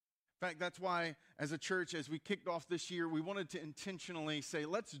In fact, that's why as a church, as we kicked off this year, we wanted to intentionally say,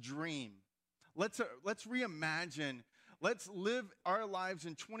 let's dream. Let's reimagine. Let's live our lives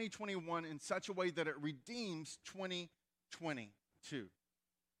in 2021 in such a way that it redeems 2022.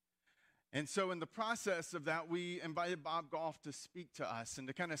 And so in the process of that, we invited Bob Goff to speak to us and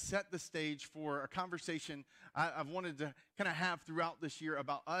to kind of set the stage for a conversation I've wanted to kind of have throughout this year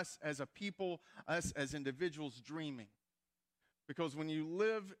about us as a people, us as individuals dreaming. Because when you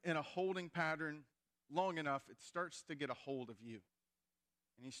live in a holding pattern long enough, it starts to get a hold of you.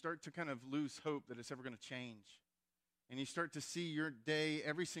 And you start to kind of lose hope that it's ever going to change. And you start to see your day,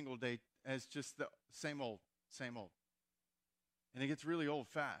 every single day, as just the same old, same old. And it gets really old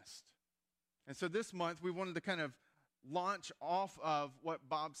fast. And so this month, we wanted to kind of launch off of what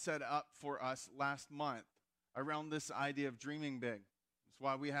Bob set up for us last month around this idea of dreaming big. That's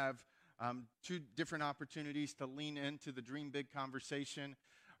why we have two different opportunities to lean into the Dream Big conversation.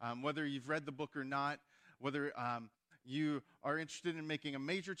 Whether you've read the book or not, whether you are interested in making a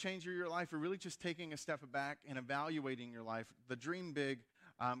major change in your life or really just taking a step back and evaluating your life, the Dream Big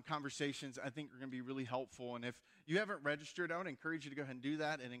conversations, I think, are going to be really helpful. And if you haven't registered, I would encourage you to go ahead and do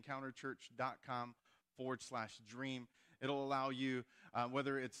that at encounterchurch.com/dream. It'll allow you,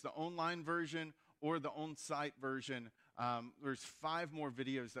 whether it's the online version or the on-site version, there's 5 more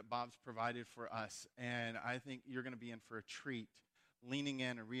videos that Bob's provided for us. And I think you're going to be in for a treat, leaning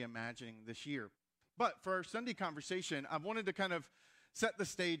in and reimagining this year. But for our Sunday conversation, I wanted to kind of set the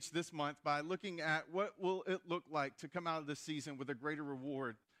stage this month by looking at what will it look like to come out of this season with a greater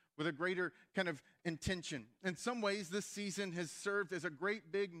reward, with a greater kind of intention. In some ways, this season has served as a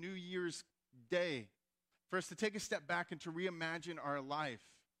great big New Year's Day for us to take a step back and to reimagine our life.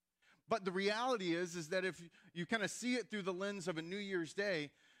 But the reality is that if you kind of see it through the lens of a New Year's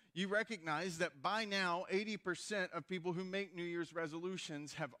Day, you recognize that by now, 80% of people who make New Year's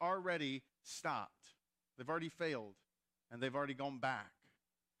resolutions have already stopped. They've already failed, and they've already gone back.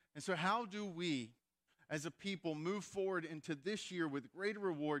 And so how do we, as a people, move forward into this year with greater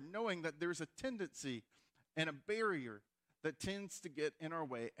reward, knowing that there's a tendency and a barrier that tends to get in our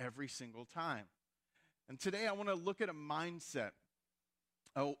way every single time? And today I want to look at a mindset,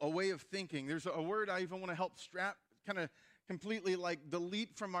 a way of thinking. There's a word I even want to help kind of completely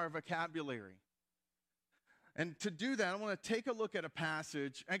delete from our vocabulary. And to do that, I want to take a look at a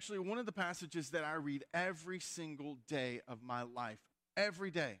passage, actually one of the passages that I read every single day of my life.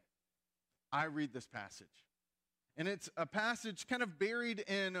 Every day, I read this passage. And it's a passage kind of buried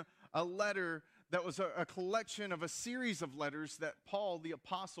in a letter that was a collection of a series of letters that Paul, the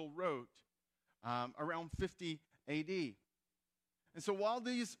apostle, wrote around 50 AD. And so while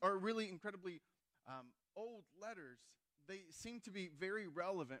these are really incredibly old letters, they seem to be very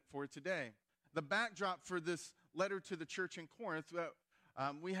relevant for today. The backdrop for this letter to the church in Corinth,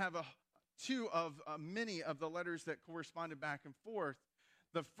 we have two of many of the letters that corresponded back and forth.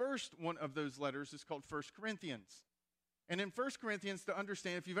 The first one of those letters is called 1 Corinthians. And in 1 Corinthians, to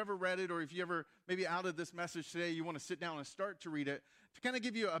understand, if you've ever read it or if you ever, maybe out of this message today, you want to sit down and start to read it, to kind of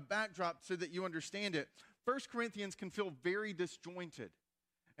give you a backdrop so that you understand it, 1 Corinthians can feel very disjointed.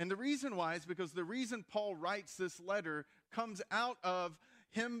 And the reason why is because the reason Paul writes this letter comes out of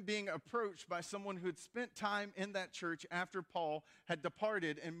him being approached by someone who had spent time in that church after Paul had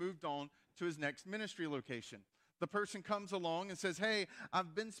departed and moved on to his next ministry location. The person comes along and says, hey,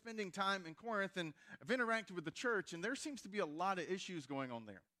 I've been spending time in Corinth and I've interacted with the church, and there seems to be a lot of issues going on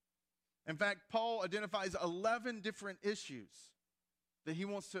there. In fact, Paul identifies 11 different issues that he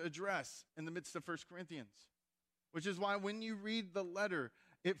wants to address in the midst of 1 Corinthians, which is why when you read the letter,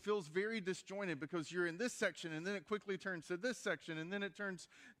 it feels very disjointed because you're in this section and then it quickly turns to this section and then it turns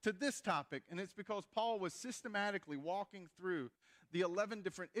to this topic. And it's because Paul was systematically walking through the 11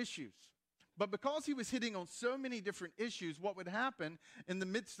 different issues. But because he was hitting on so many different issues, what would happen in the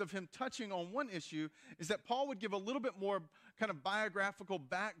midst of him touching on one issue is that Paul would give a little bit more kind of biographical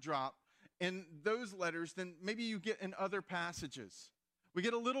backdrop in those letters than maybe you get in other passages. We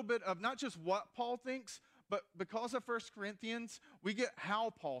get a little bit of not just what Paul thinks, but because of 1 Corinthians, we get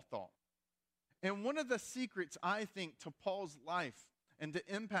how Paul thought. And one of the secrets, I think, to Paul's life and the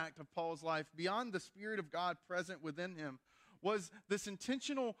impact of Paul's life beyond the Spirit of God present within him was this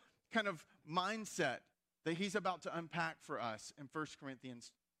intentional kind of mindset that he's about to unpack for us in 1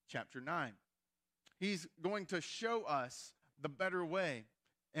 Corinthians chapter 9. He's going to show us the better way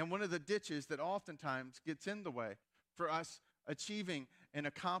and one of the ditches that oftentimes gets in the way for us achieving and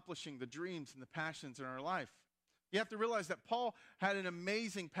accomplishing the dreams and the passions in our life. You have to realize that Paul had an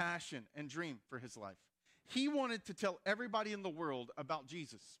amazing passion and dream for his life. He wanted to tell everybody in the world about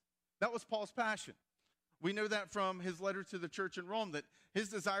Jesus. That was Paul's passion. We know that from his letter to the church in Rome, that his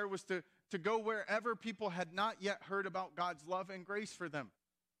desire was to go wherever people had not yet heard about God's love and grace for them.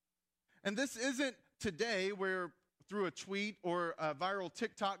 And this isn't today where through a tweet or a viral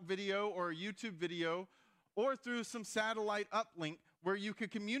TikTok video or a YouTube video or through some satellite uplink where you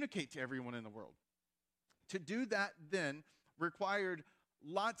could communicate to everyone in the world. To do that then required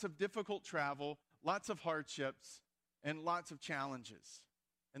lots of difficult travel, lots of hardships, and lots of challenges.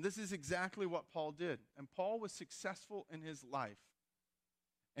 And this is exactly what Paul did. And Paul was successful in his life.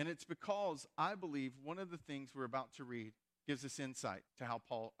 And it's because I believe one of the things we're about to read gives us insight to how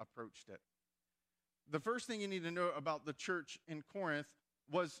Paul approached it. The first thing you need to know about the church in Corinth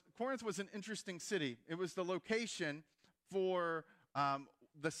was an interesting city. It was the location for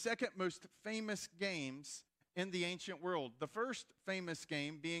the second most famous games in the ancient world. The first famous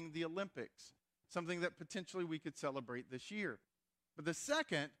game being the Olympics, something that potentially we could celebrate this year. But the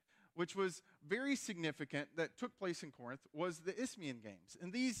second, which was very significant, that took place in Corinth, was the Isthmian Games.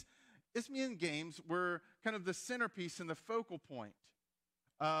 And these Isthmian Games were kind of the centerpiece and the focal point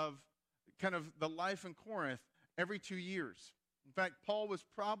of kind of the life in Corinth every 2 years. In fact, Paul was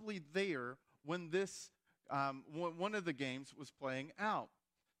probably there when this one of the games was playing out.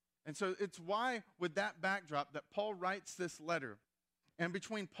 And so it's why, with that backdrop, that Paul writes this letter. And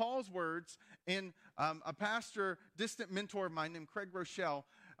between Paul's words and a pastor, distant mentor of mine named Craig Rochelle,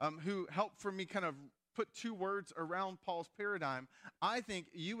 who helped for me kind of put two words around Paul's paradigm, I think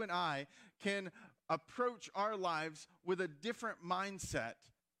you and I can approach our lives with a different mindset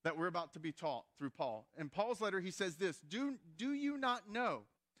that we're about to be taught through Paul. In Paul's letter, he says this, do you not know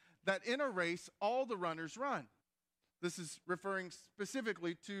that in a race all the runners run? This is referring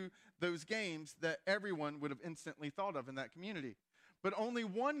specifically to those games that everyone would have instantly thought of in that community. But only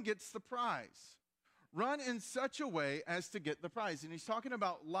one gets the prize. Run in such a way as to get the prize. And he's talking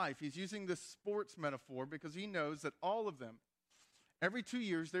about life. He's using this sports metaphor because he knows that all of them, every 2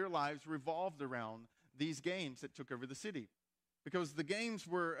 years, their lives revolved around these games that took over the city. Because the games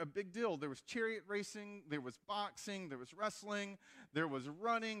were a big deal. There was chariot racing, there was boxing, there was wrestling, there was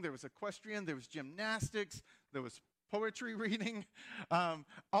running, there was equestrian, there was gymnastics, there was poetry reading.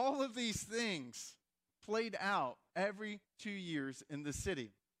 All of these things played out every 2 years in the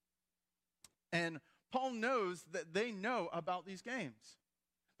city. And Paul knows that they know about these games.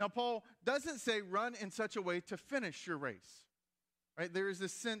 Now, Paul doesn't say run in such a way to finish your race. Right? There is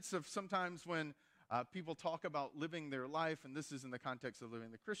this sense of sometimes when people talk about living their life, and this is in the context of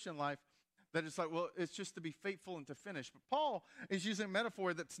living the Christian life, that it's like, well, it's just to be faithful and to finish. But Paul is using a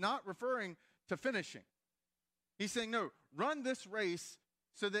metaphor that's not referring to finishing. He's saying, no, run this race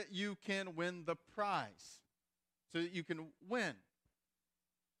so that you can win the prize, so that you can win.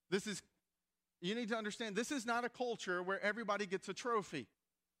 You need to understand, this is not a culture where everybody gets a trophy.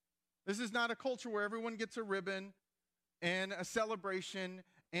 This is not a culture where everyone gets a ribbon and a celebration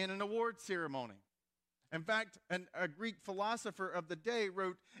and an award ceremony. In fact, a Greek philosopher of the day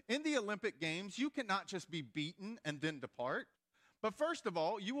wrote, in the Olympic Games, you cannot just be beaten and then depart. But first of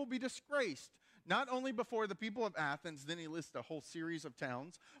all, you will be disgraced, not only before the people of Athens, then he lists a whole series of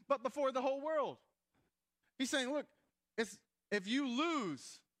towns, but before the whole world. He's saying, look, if you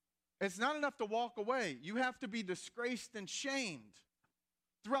lose, it's not enough to walk away. You have to be disgraced and shamed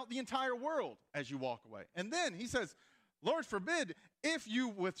throughout the entire world as you walk away. And then he says, Lord forbid, if you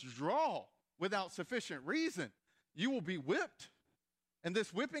withdraw without sufficient reason, you will be whipped. And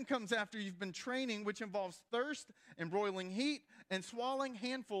this whipping comes after you've been training, which involves thirst and broiling heat and swallowing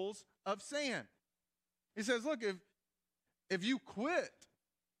handfuls of sand. He says, look, if you quit,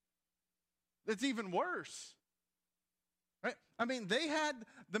 it's even worse. Right? I mean, they had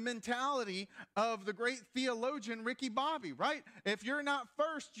the mentality of the great theologian Ricky Bobby, right? If you're not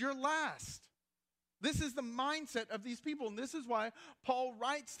first, you're last. This is the mindset of these people, and this is why Paul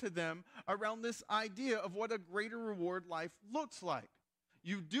writes to them around this idea of what a greater reward life looks like.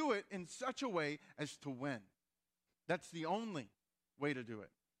 You do it in such a way as to win. That's the only way to do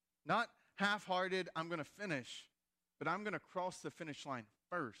it. Not half-hearted, I'm going to finish, but I'm going to cross the finish line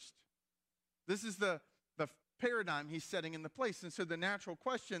first. This is the paradigm he's setting in the place. And so the natural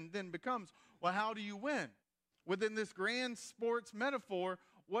question then becomes, well, how do you win? Within this grand sports metaphor,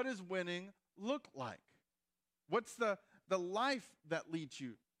 what does winning look like? What's the life that leads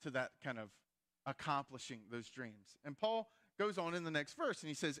you to that kind of accomplishing those dreams? And Paul goes on in the next verse, and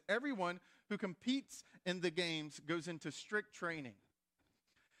he says, everyone who competes in the games goes into strict training.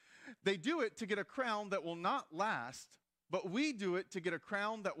 They do it to get a crown that will not last, but we do it to get a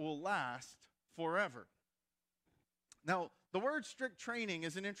crown that will last forever. Now, the word strict training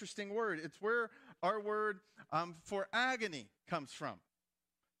is an interesting word. It's where our word for agony comes from.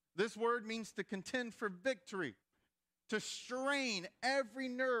 This word means to contend for victory, to strain every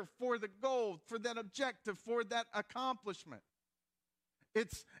nerve for the goal, for that objective, for that accomplishment.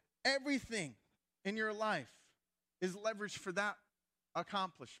 It's everything in your life is leveraged for that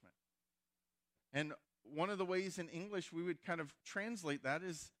accomplishment. And one of the ways in English we would kind of translate that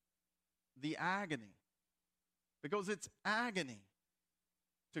is the agony. Because it's agony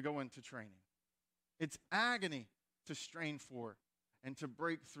to go into training. It's agony to strain for and to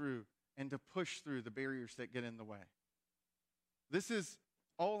break through and to push through the barriers that get in the way. This is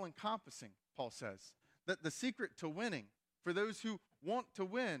all-encompassing, Paul says, that the secret to winning, for those who want to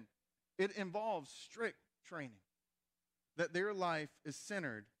win, it involves strict training, that their life is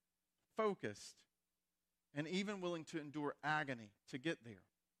centered, focused, and even willing to endure agony to get there.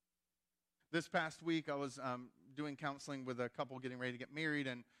 This past week, I was doing counseling with a couple getting ready to get married,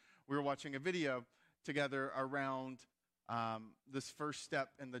 and we were watching a video together around this first step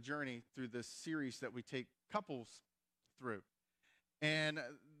in the journey through this series that we take couples through. And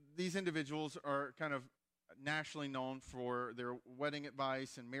these individuals are kind of nationally known for their wedding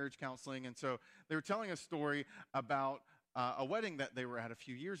advice and marriage counseling. And so they were telling a story about a wedding that they were at a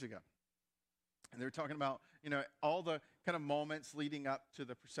few years ago. And they were talking about, all the kind of moments leading up to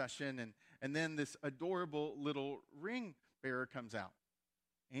the procession. And then this adorable little ring bearer comes out.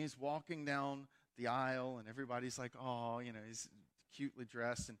 And he's walking down the aisle, and everybody's like, oh, he's cutely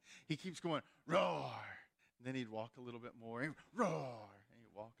dressed. And he keeps going, roar. And then he'd walk a little bit more, and roar. And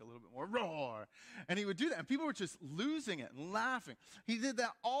he'd walk a little bit more, roar. And he would do that. And people were just losing it and laughing. He did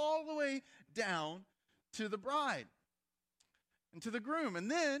that all the way down to the bride and to the groom.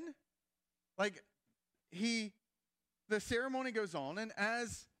 And then, the ceremony goes on, and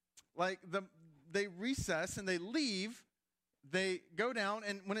as, they recess and they leave, they go down,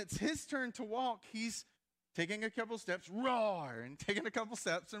 and when it's his turn to walk, he's taking a couple steps, roar, and taking a couple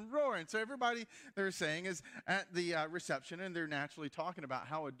steps and roar. And so everybody, they're saying, is at the reception, and they're naturally talking about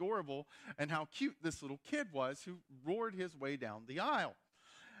how adorable and how cute this little kid was who roared his way down the aisle.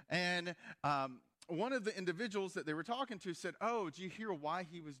 And one of the individuals that they were talking to said, oh, did you hear why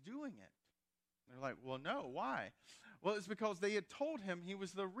he was doing it? And they're like, well, no, why? Well, it's because they had told him he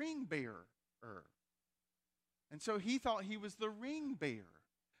was the ring bearer. And so he thought he was the ring bearer.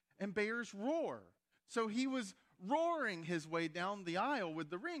 And bears roar. So he was roaring his way down the aisle with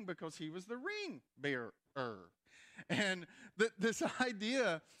the ring because he was the ring bearer. And this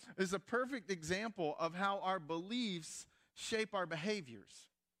idea is a perfect example of how our beliefs shape our behaviors,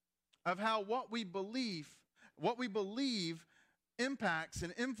 of how what we believe impacts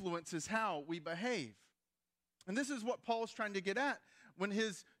and influences how we behave. And this is what Paul's trying to get at when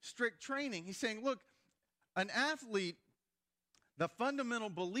his strict training. He's saying, look, an athlete, the fundamental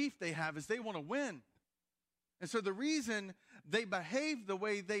belief they have is they want to win. And so the reason they behave the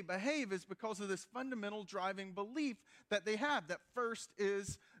way they behave is because of this fundamental driving belief that they have, that first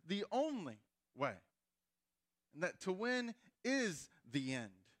is the only way, and that to win is the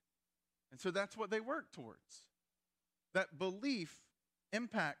end. And so that's what they work towards. That belief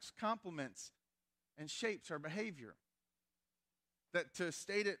impacts, complements, and shapes our behavior. That, to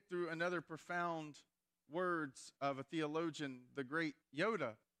state it through another profound words of a theologian, the great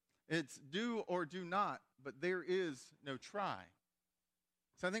Yoda, it's do or do not, but there is no try.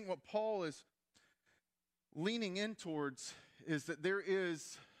 So I think what Paul is leaning in towards is that there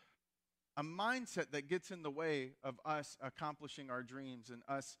is a mindset that gets in the way of us accomplishing our dreams and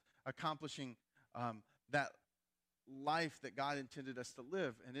us accomplishing that life that God intended us to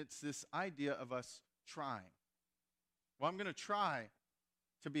live. And it's this idea of us trying. Well, I'm going to try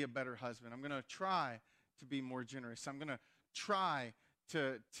to be a better husband. I'm going to try to be more generous. I'm going to try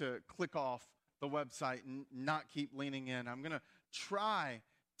to click off the website and not keep leaning in. I'm going to try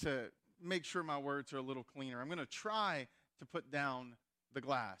to make sure my words are a little cleaner. I'm going to try to put down the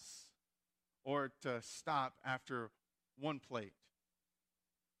glass or to stop after one plate.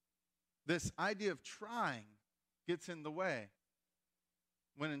 This idea of trying gets in the way,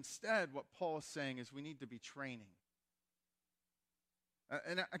 when instead what Paul is saying is we need to be training.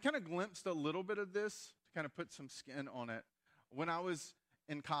 And I kind of glimpsed a little bit of this to kind of put some skin on it when I was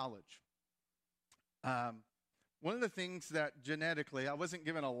in college. One of the things that genetically, I wasn't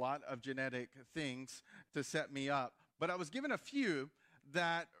given a lot of genetic things to set me up, but I was given a few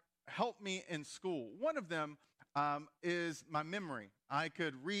that helped me in school. One of them is my memory. I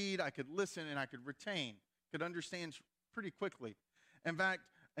could read, I could listen, and I could retain, could understand pretty quickly. In fact,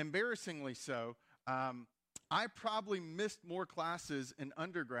 embarrassingly so, I probably missed more classes in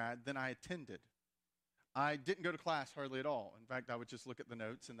undergrad than I attended. I didn't go to class hardly at all. In fact, I would just look at the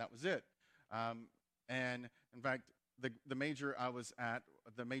notes, and that was it. And in fact, the major I was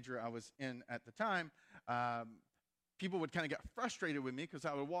in at the time, people would kind of get frustrated with me because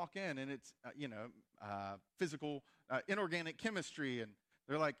I would walk in and it's, physical, inorganic chemistry. And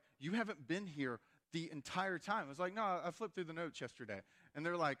they're like, you haven't been here the entire time. I was like, no, I flipped through the notes yesterday. And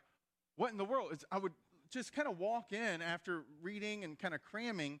they're like, what in the world? I would just kind of walk in after reading and kind of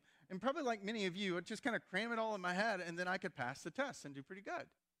cramming. And probably like many of you, I'd just kind of cram it all in my head. And then I could pass the test and do pretty good.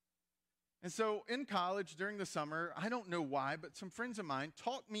 And so in college during the summer, I don't know why, but some friends of mine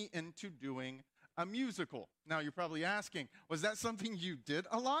talked me into doing a musical. Now you're probably asking, was that something you did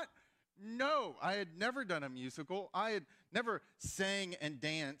a lot? No, I had never done a musical. I had never sang and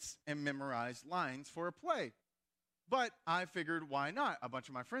danced and memorized lines for a play. But I figured, why not? A bunch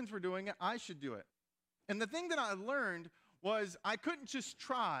of my friends were doing it. I should do it. And the thing that I learned was I couldn't just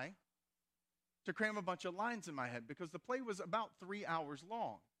try to cram a bunch of lines in my head because the play was about 3 hours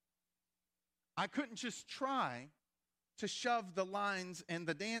long. I couldn't just try to shove the lines and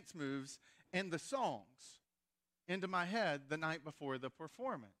the dance moves and the songs into my head the night before the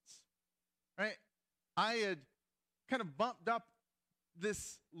performance, right? I had kind of bumped up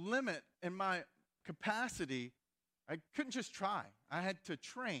this limit in my capacity. I couldn't just try. I had to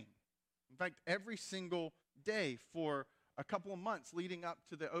train. In fact, every single day for a couple of months leading up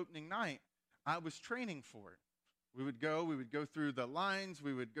to the opening night, I was training for it. We would go through the lines,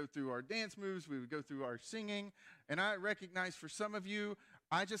 we would go through our dance moves, we would go through our singing. And I recognize for some of you,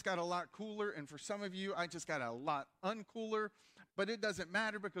 I just got a lot cooler, and for some of you, I just got a lot uncooler. But it doesn't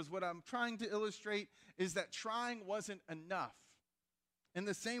matter because what I'm trying to illustrate is that trying wasn't enough. In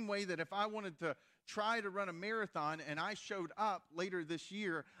the same way that if I wanted to try to run a marathon and I showed up later this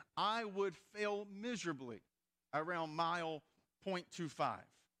year, I would fail miserably around mile 0.25.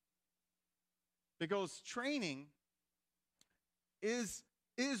 Because training is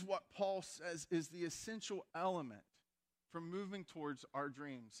what Paul says is the essential element for moving towards our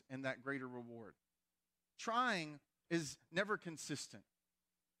dreams and that greater reward. Trying is never consistent.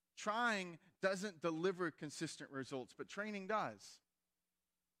 Trying doesn't deliver consistent results, but training does.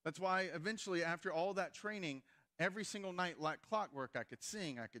 That's why eventually, after all that training, every single night like clockwork, I could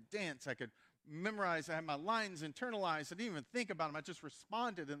sing, I could dance, I could memorize, I had my lines internalized. I didn't even think about them. I just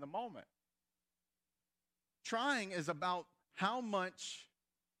responded in the moment. Trying is about how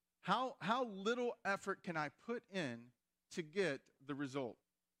little effort can I put in to get the result.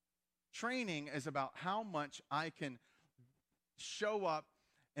 Training is about how much I can show up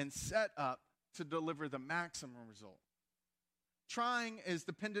and set up to deliver the maximum result. Trying is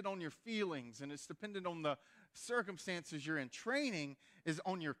dependent on your feelings and it's dependent on the circumstances you're in. Training is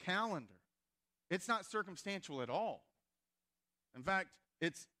on your calendar. It's not circumstantial at all. In fact,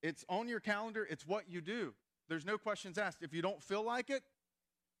 it's on your calendar. It's what you do. There's no questions asked. If you don't feel like it,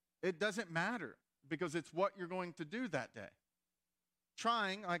 it doesn't matter because it's what you're going to do that day.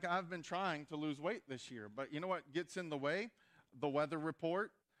 Trying, like I've been trying to lose weight this year, but you know what gets in the way? The weather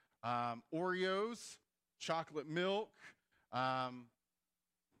report, Oreos, chocolate milk,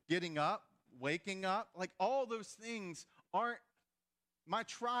 getting up, waking up, like all those things my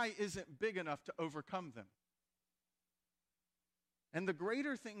try isn't big enough to overcome them. And the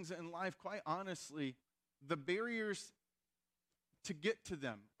greater things in life, quite honestly, the barriers to get to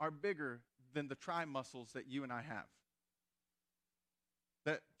them are bigger than the try muscles that you and I have.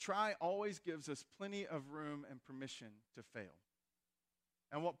 That try always gives us plenty of room and permission to fail.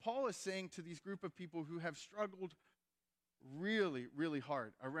 And what Paul is saying to these group of people who have struggled really, really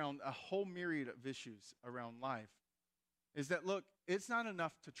hard around a whole myriad of issues around life is that, look, it's not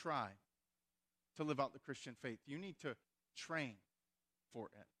enough to try to live out the Christian faith. You need to train for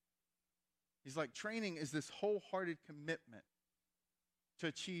it. He's like, training is this wholehearted commitment to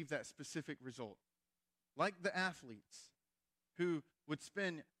achieve that specific result. Like the athletes who would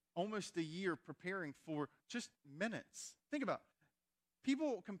spend almost a year preparing for just minutes. Think about it.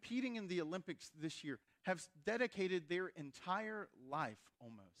 People competing in the Olympics this year have dedicated their entire life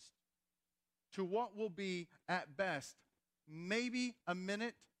almost to what will be, at best, maybe a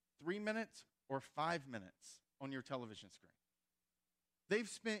minute, 3 minutes, or 5 minutes on your television screen. They've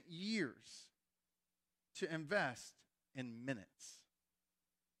spent years to invest in minutes.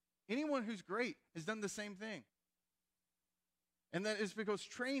 Anyone who's great has done the same thing. And that is because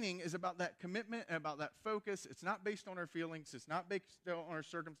training is about that commitment and about that focus. It's not based on our feelings. It's not based on our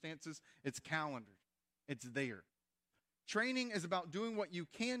circumstances. It's calendared. It's there. Training is about doing what you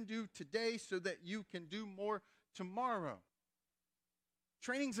can do today so that you can do more tomorrow.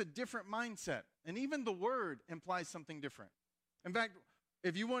 Training's a different mindset. And even the word implies something different. In fact,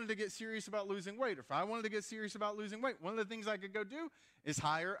 if you wanted to get serious about losing weight, or if I wanted to get serious about losing weight, one of the things I could go do is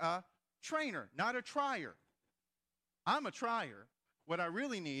hire a trainer, not a trier. I'm a trier. What I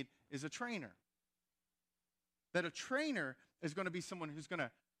really need is a trainer. That a trainer is going to be someone who's going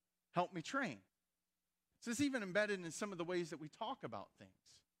to help me train. So it's even embedded in some of the ways that we talk about things.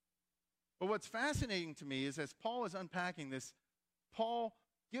 But what's fascinating to me is as Paul is unpacking this, Paul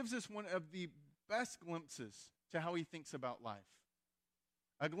gives us one of the best glimpses to how he thinks about life.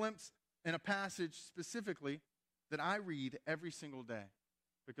 A glimpse in a passage specifically that I read every single day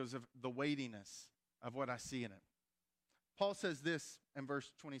because of the weightiness of what I see in it. Paul says this in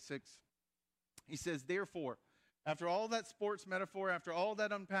verse 26. He says, therefore, after all that sports metaphor, after all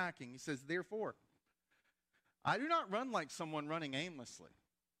that unpacking, he says, therefore, I do not run like someone running aimlessly.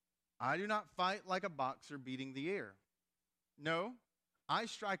 I do not fight like a boxer beating the air. No, I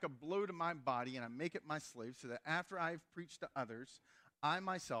strike a blow to my body and I make it my slave so that after I have preached to others, I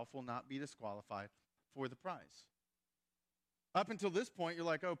myself will not be disqualified for the prize. Up until this point, you're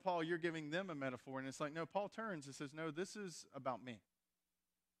like, oh, Paul, you're giving them a metaphor. And it's like, no, Paul turns and says, no, this is about me.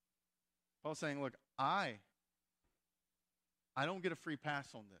 Paul's saying, look, I don't get a free pass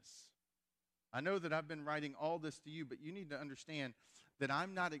on this. I know that I've been writing all this to you, but you need to understand that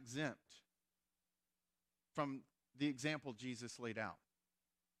I'm not exempt from the example Jesus laid out.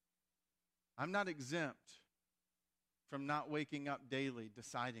 I'm not exempt from not waking up daily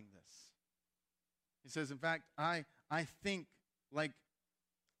deciding this. He says, in fact, I think like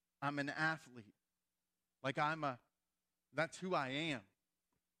I'm an athlete, like that's who I am.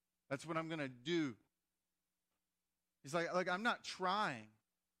 That's what I'm going to do. He's like I'm not trying.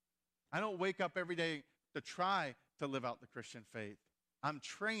 I don't wake up every day to try to live out the Christian faith. I'm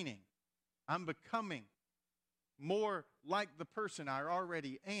training. I'm becoming more like the person I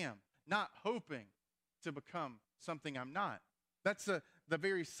already am, not hoping to become something I'm not. That's the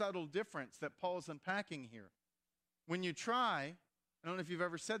very subtle difference that Paul's unpacking here. When you try, I don't know if you've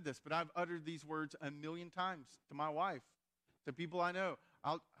ever said this, but I've uttered these words a million times to my wife, to people I know.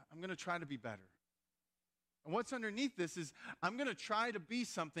 I'm going to try to be better. And what's underneath this is I'm going to try to be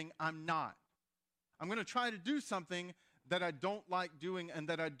something I'm not. I'm going to try to do something that I don't like doing and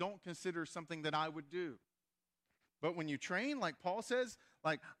that I don't consider something that I would do. But when you train, like Paul says,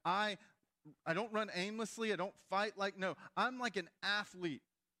 like I don't run aimlessly, I don't fight no, I'm like an athlete.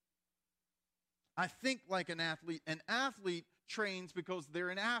 I think like an athlete. An athlete trains because they're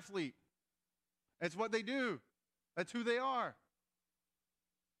an athlete. That's what they do. That's who they are.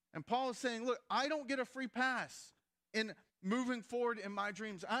 And Paul is saying, look, I don't get a free pass in moving forward in my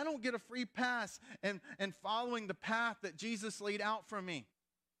dreams. I don't get a free pass in following the path that Jesus laid out for me.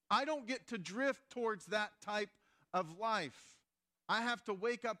 I don't get to drift towards that type of life. I have to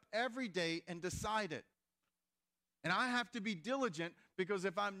wake up every day and decide it. And I have to be diligent because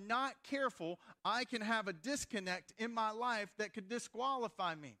if I'm not careful, I can have a disconnect in my life that could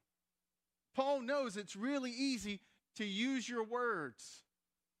disqualify me. Paul knows it's really easy to use your words,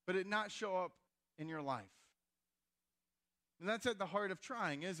 but it not show up in your life. And that's at the heart of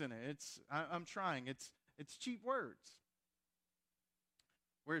trying, isn't it? I'm trying. It's cheap words.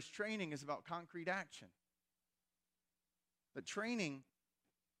 Whereas training is about concrete action. But training,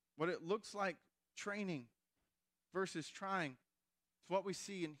 what it looks like training versus trying, it's what we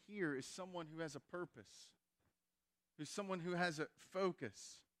see and hear is someone who has a purpose, who's someone who has a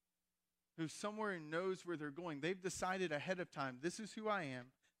focus, who's somewhere and knows where they're going. They've decided ahead of time, this is who I am,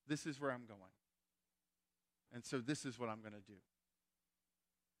 this is where I'm going. And so this is what I'm going to do.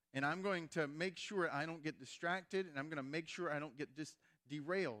 And I'm going to make sure I don't get distracted, and I'm going to make sure I don't get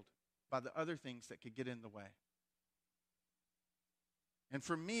derailed by the other things that could get in the way. And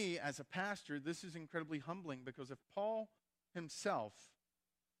for me, as a pastor, this is incredibly humbling because if Paul himself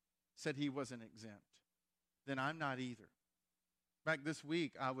said he wasn't exempt, then I'm not either. In fact, this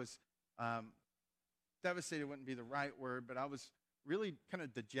week I was devastated wouldn't be the right word, but I was really kind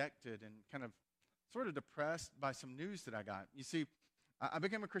of dejected and kind of sort of depressed by some news that I got. You see, I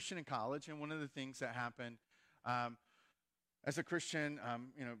became a Christian in college, and one of the things that happened as a Christian,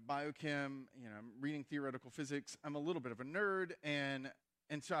 biochem, I'm reading theoretical physics. I'm a little bit of a nerd, and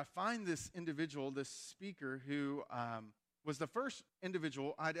so I find this individual, this speaker, who was the first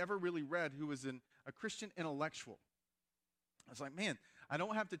individual I'd ever really read who was a Christian intellectual. I was like, man, I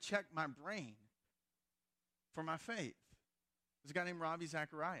don't have to check my brain for my faith. There's a guy named Ravi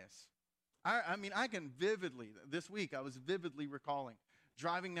Zacharias. I can vividly, this week I was vividly recalling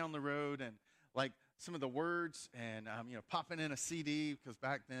driving down the road and like some of the words and, popping in a CD because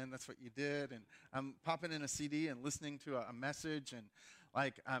back then that's what you did. And I'm popping in a CD and listening to a message and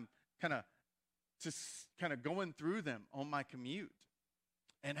like I'm kind of going through them on my commute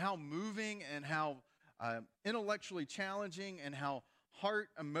and how moving and how intellectually challenging and how heart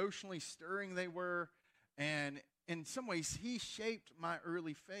emotionally stirring they were. And in some ways, he shaped my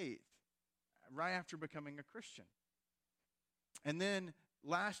early faith right after becoming a Christian. And then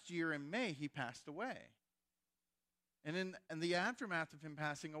last year in May, he passed away. And in the aftermath of him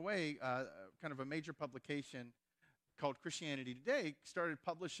passing away, kind of a major publication called Christianity Today started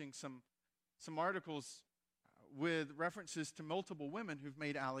publishing some articles with references to multiple women who've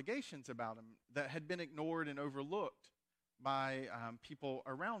made allegations about him that had been ignored and overlooked by people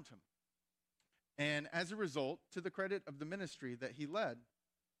around him. And as a result, to the credit of the ministry that he led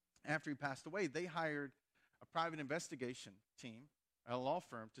after he passed away, they hired a private investigation team, a law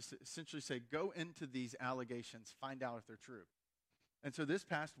firm, to essentially say, go into these allegations, find out if they're true. And so this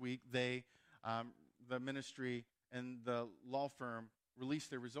past week, the ministry and the law firm released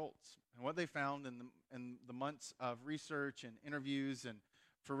their results. And what they found in the months of research and interviews and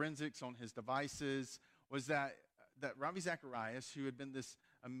forensics on his devices was that Ravi Zacharias, who had been this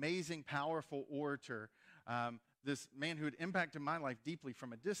amazing, powerful orator, this man who had impacted my life deeply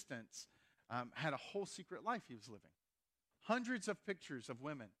from a distance, had a whole secret life he was living. Hundreds of pictures of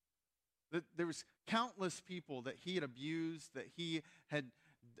women. There was countless people that he had abused, that he had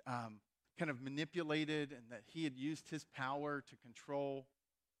kind of manipulated, and that he had used his power to control,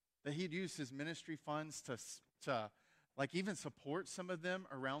 that he had used his ministry funds to like even support some of them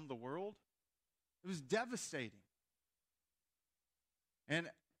around the world. It was devastating. And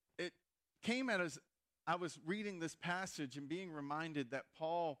it came as I was reading this passage and being reminded that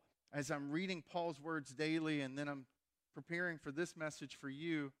Paul, as I'm reading Paul's words daily, and then I'm preparing for this message for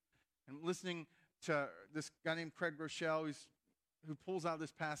you, and listening to this guy named Craig Rochelle, who pulls out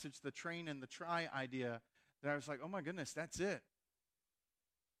this passage, the train and the try idea, that I was like, oh my goodness, that's it.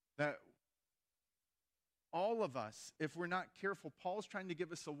 That all of us, if we're not careful, Paul's trying to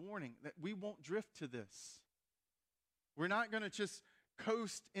give us a warning that we won't drift to this. We're not going to just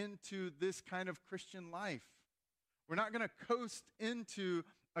coast into this kind of Christian life. We're not going to coast into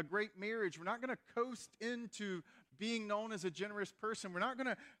a great marriage. We're not going to coast into being known as a generous person. We're not going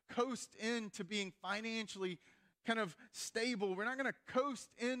to coast into being financially kind of stable. We're not going to coast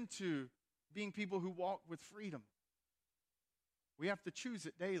into being people who walk with freedom. We have to choose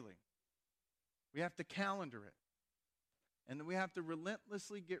it daily. We have to calendar it. And then we have to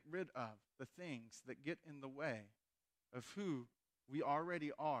relentlessly get rid of the things that get in the way of who we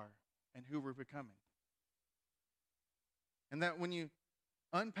already are and who we're becoming. And that when you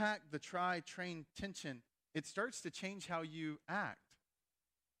unpack the try-train tension, it starts to change how you act.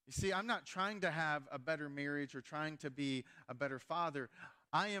 You see, I'm not trying to have a better marriage or trying to be a better father.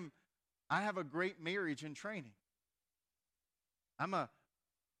 I have a great marriage in training. I'm a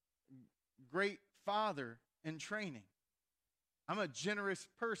great father in training. I'm a generous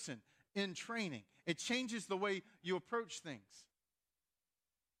person in training. It changes the way you approach things.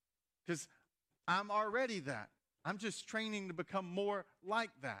 Because I'm already that. I'm just training to become more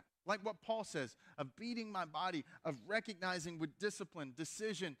like that. Like what Paul says, of beating my body, of recognizing with discipline,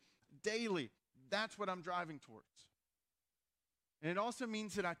 decision, daily. That's what I'm driving towards. And it also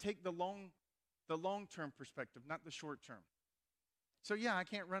means that I take the long-term perspective, not the short-term. So yeah, I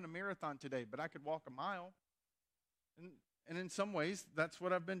can't run a marathon today, but I could walk a mile. And in some ways, that's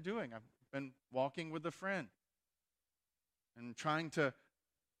what I've been doing. I've been walking with a friend and trying to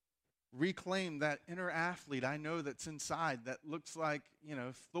reclaim that inner athlete I know that's inside that looks like,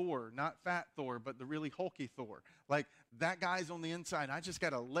 Thor, not fat Thor, but the really hulky Thor. Like, that guy's on the inside. I just got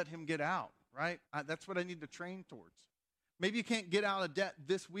to let him get out, right? That's what I need to train towards. Maybe you can't get out of debt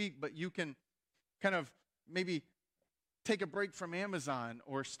this week, but you can kind of maybe take a break from Amazon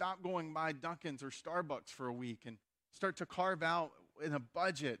or stop going by Dunkin's or Starbucks for a week and start to carve out in a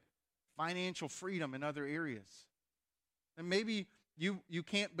budget financial freedom in other areas. And maybe you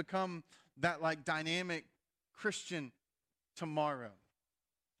can't become that like dynamic Christian tomorrow.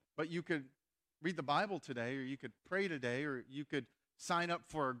 But you could read the Bible today, or you could pray today, or you could sign up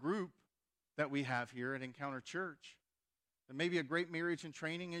for a group that we have here at Encounter Church. And maybe a great marriage and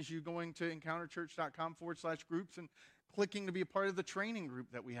training is you going to encounterchurch.com/groups and clicking to be a part of the training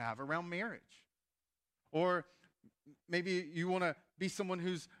group that we have around marriage. Or maybe you want to be someone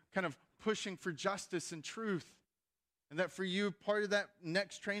who's kind of pushing for justice and truth. And that for you, part of that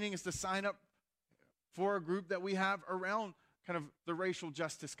next training is to sign up for a group that we have around kind of the racial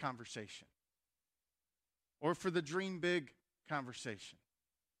justice conversation. Or for the dream big conversation.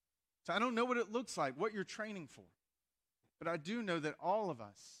 So I don't know what it looks like, what you're training for. But I do know that all of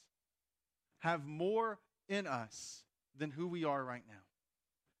us have more in us than who we are right now.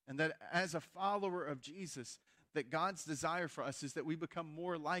 And that as a follower of Jesus, that God's desire for us is that we become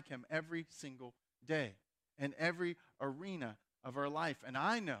more like him every single day. In every arena of our life. And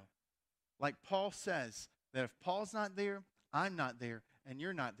I know, like Paul says, that if Paul's not there, I'm not there, and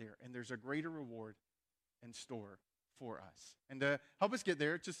you're not there, and there's a greater reward in store for us. And to help us get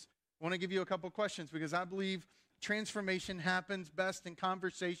there, just want to give you a couple questions, because I believe transformation happens best in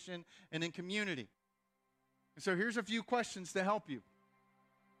conversation and in community. And so here's a few questions to help you.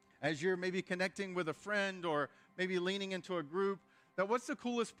 As you're maybe connecting with a friend or maybe leaning into a group, that what's the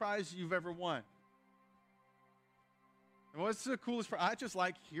coolest prize you've ever won? And what's the coolest prize? I just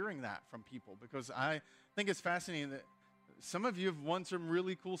like hearing that from people, because I think it's fascinating that some of you have won some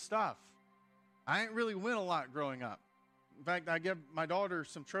really cool stuff. I ain't really win a lot growing up. In fact, I give my daughter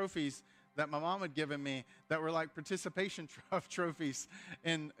some trophies that my mom had given me that were like participation trophies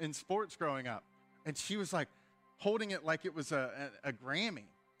in sports growing up. And she was like holding it like it was a Grammy.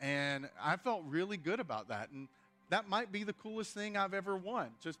 And I felt really good about that. And that might be the coolest thing I've ever won,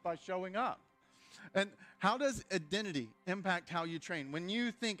 just by showing up. And how does identity impact how you train? When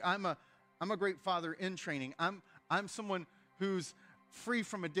you think I'm a great father in training, I'm someone who's free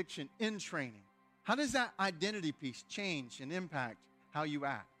from addiction in training, how does that identity piece change and impact how you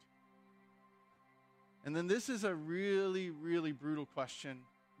act? And then this is a really, really brutal question.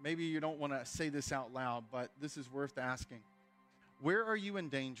 Maybe you don't want to say this out loud, but this is worth asking. Where are you in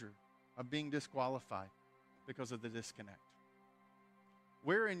danger of being disqualified because of the disconnect?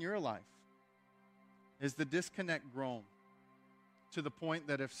 Where in your life is the disconnect grown to the point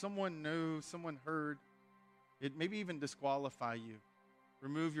that if someone knew, someone heard, it maybe even disqualify you,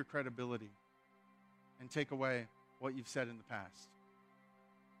 remove your credibility, and take away what you've said in the past?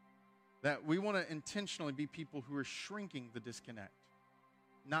 That we want to intentionally be people who are shrinking the disconnect,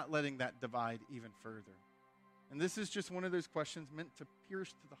 not letting that divide even further. And this is just one of those questions meant to pierce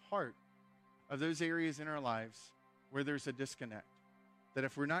to the heart of those areas in our lives where there's a disconnect, that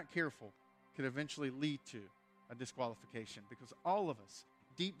if we're not careful, could eventually lead to a disqualification. Because all of us,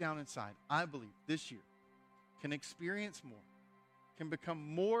 deep down inside, I believe this year, can experience more, can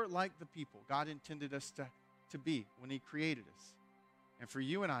become more like the people God intended us to be when He created us. And for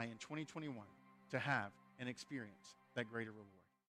you and I in 2021 to have and experience that greater reward.